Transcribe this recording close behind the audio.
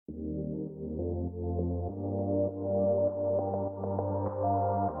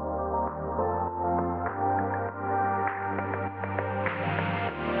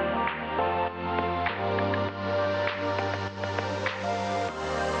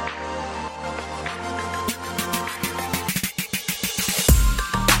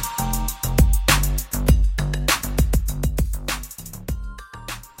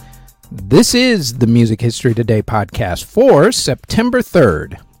This is the Music History Today podcast for September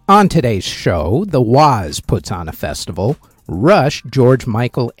 3rd. On today's show, the Waz puts on a festival. Rush, George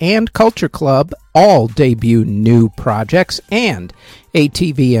Michael, and Culture Club all debut new projects, and a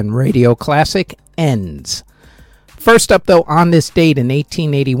TV and radio classic ends. First up, though, on this date in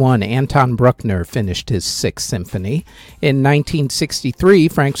 1881, Anton Bruckner finished his Sixth Symphony. In 1963,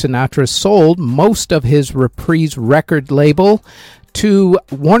 Frank Sinatra sold most of his Reprise record label to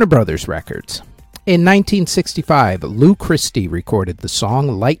Warner Brothers Records. In 1965, Lou Christie recorded the song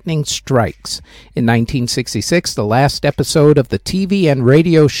Lightning Strikes. In 1966, the last episode of the TV and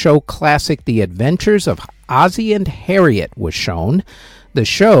radio show classic The Adventures of Ozzie and Harriet was shown. The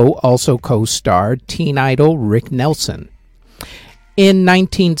show also co-starred teen idol Rick Nelson. In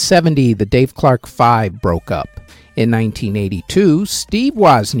 1970, the Dave Clark Five broke up. In 1982, Steve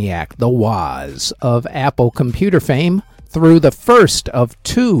Wozniak, the Woz of Apple computer fame, threw the first of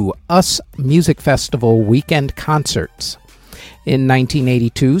two US Music Festival weekend concerts. In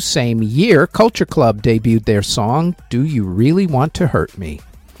 1982, same year, Culture Club debuted their song, Do You Really Want to Hurt Me?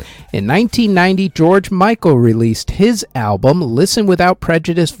 In 1990, George Michael released his album, Listen Without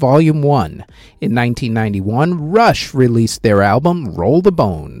Prejudice Volume 1. In 1991, Rush released their album, Roll the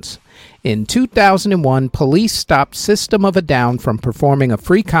Bones. In 2001, police stopped System of a Down from performing a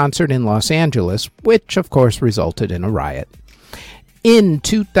free concert in Los Angeles, which of course resulted in a riot. In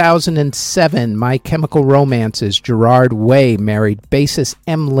 2007, My Chemical Romance's Gerard Way married bassist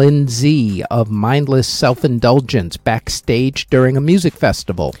M. Lindsay of Mindless Self-Indulgence backstage during a music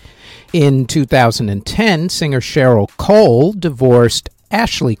festival. In 2010, singer Cheryl Cole divorced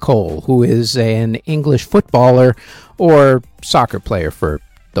Ashley Cole, who is an English footballer or soccer player for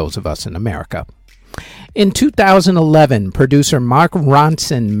those of us in America. In 2011, producer Mark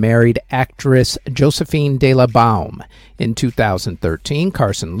Ronson married actress Josephine de la Baume. In 2013,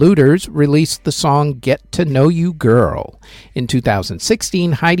 Carson Luters released the song Get to Know You Girl. In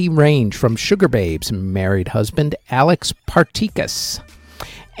 2016, Heidi Range from Sugar Babes married husband Alex Partikas.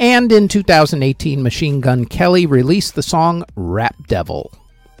 And in 2018, Machine Gun Kelly released the song Rap Devil.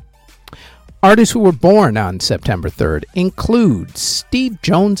 Artists who were born on September 3rd include Steve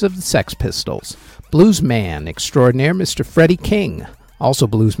Jones of the Sex Pistols, bluesman extraordinaire Mr. Freddie King, also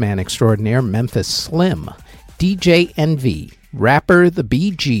bluesman extraordinaire Memphis Slim, DJ Envy, rapper The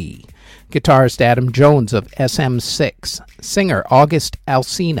BG, guitarist Adam Jones of SM6, singer August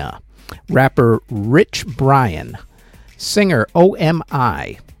Alsina, rapper Rich Brian, singer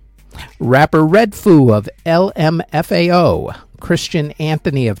OMI, rapper Red Foo of LMFAO, Christian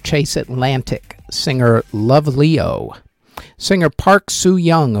Anthony of Chase Atlantic, singer Love Leo, singer Park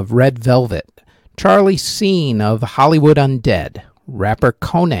Soo-young of Red Velvet, Charlie Scene of Hollywood Undead, rapper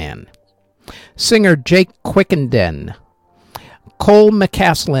Conan, singer Jake Quickenden, Cole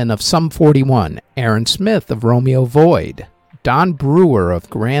McCaslin of Sum 41, Aaron Smith of Romeo Void, Don Brewer of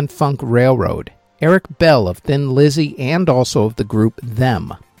Grand Funk Railroad, Eric Bell of Thin Lizzy and also of the group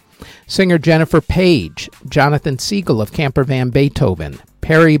Them, singer Jennifer Page, Jonathan Siegel of Camper Van Beethoven,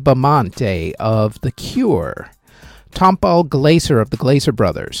 Perry Bamonte of The Cure, Tom Paul Glaser of the Glaser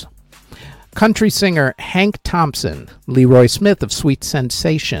Brothers, country singer Hank Thompson, Leroy Smith of Sweet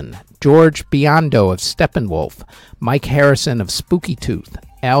Sensation, George Biondo of Steppenwolf, Mike Harrison of Spooky Tooth,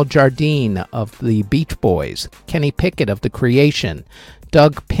 Al Jardine of the Beach Boys, Kenny Pickett of The Creation,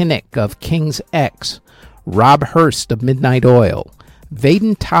 Doug Pinnick of King's X, Rob Hurst of Midnight Oil,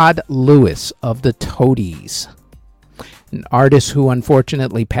 Vaden Todd Lewis of the Toadies. Artists who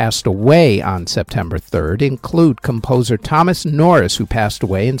unfortunately passed away on September 3rd include composer Thomas Norris, who passed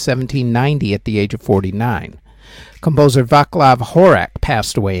away in 1790 at the age of 49. Composer Vaclav Horak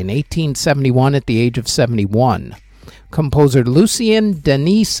passed away in 1871 at the age of 71. Composer Lucien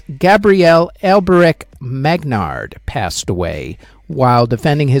Denis Gabriel Alberic Magnard passed away while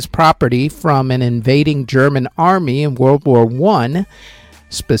defending his property from an invading German army in World War I,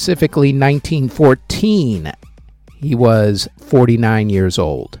 specifically 1914. He was 49 years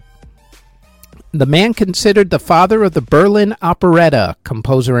old. The man considered the father of the Berlin operetta,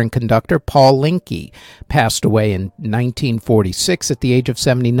 composer and conductor Paul Linke, passed away in 1946 at the age of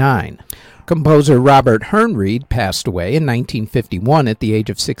 79. Composer Robert Hernreid passed away in 1951 at the age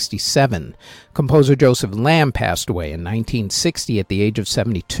of 67. Composer Joseph Lamb passed away in 1960 at the age of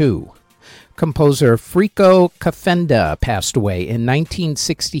 72. Composer Frico Kafenda passed away in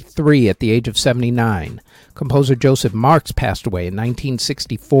 1963 at the age of 79. Composer Joseph Marx passed away in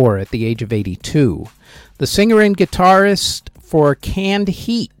 1964 at the age of 82. The singer and guitarist for Canned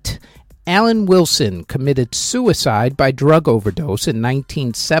Heat, Alan Wilson, committed suicide by drug overdose in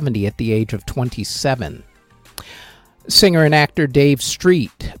 1970 at the age of 27. Singer and actor Dave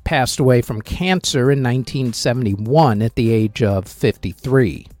Street passed away from cancer in 1971 at the age of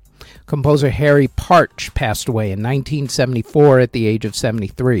 53. Composer Harry Partch passed away in 1974 at the age of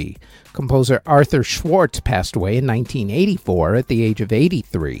 73. Composer Arthur Schwartz passed away in 1984 at the age of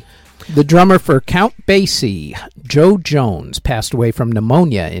 83. The drummer for Count Basie, Joe Jones, passed away from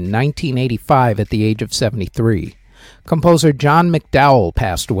pneumonia in 1985 at the age of 73. Composer John McDowell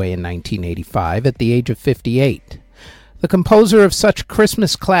passed away in 1985 at the age of 58. The composer of such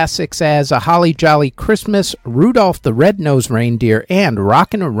Christmas classics as A Holly Jolly Christmas, Rudolph the Red-Nosed Reindeer, and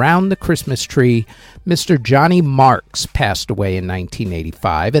Rockin' Around the Christmas Tree, Mr. Johnny Marks, passed away in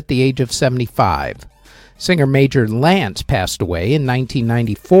 1985 at the age of 75. Singer Major Lance passed away in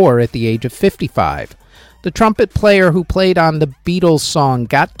 1994 at the age of 55. The trumpet player who played on the Beatles song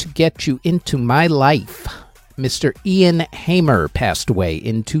Got to Get You Into My Life, Mr. Ian Hamer, passed away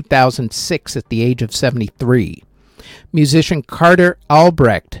in 2006 at the age of 73. Musician Carter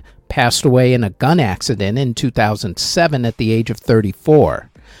Albrecht passed away in a gun accident in 2007 at the age of 34.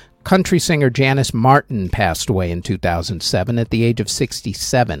 Country singer Janice Martin passed away in 2007 at the age of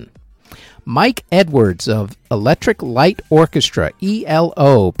 67. Mike Edwards of Electric Light Orchestra,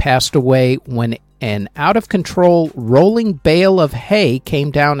 ELO, passed away when an out-of-control rolling bale of hay came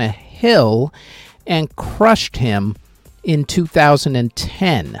down a hill and crushed him in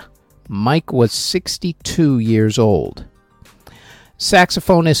 2010. Mike was 62 years old.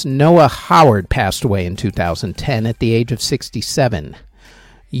 Saxophonist Noah Howard passed away in 2010 at the age of 67.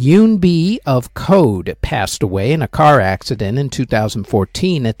 Yoon B. of Code passed away in a car accident in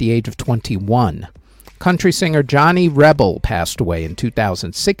 2014 at the age of 21. Country singer Johnny Rebel passed away in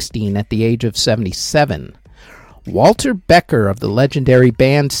 2016 at the age of 77. Walter Becker of the legendary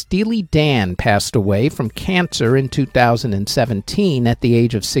band Steely Dan passed away from cancer in 2017 at the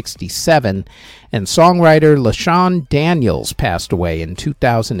age of 67, and songwriter LaShawn Daniels passed away in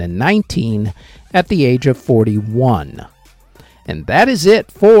 2019 at the age of 41. And that is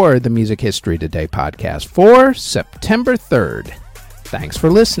it for the Music History Today podcast for September 3rd. Thanks for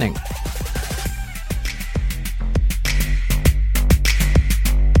listening.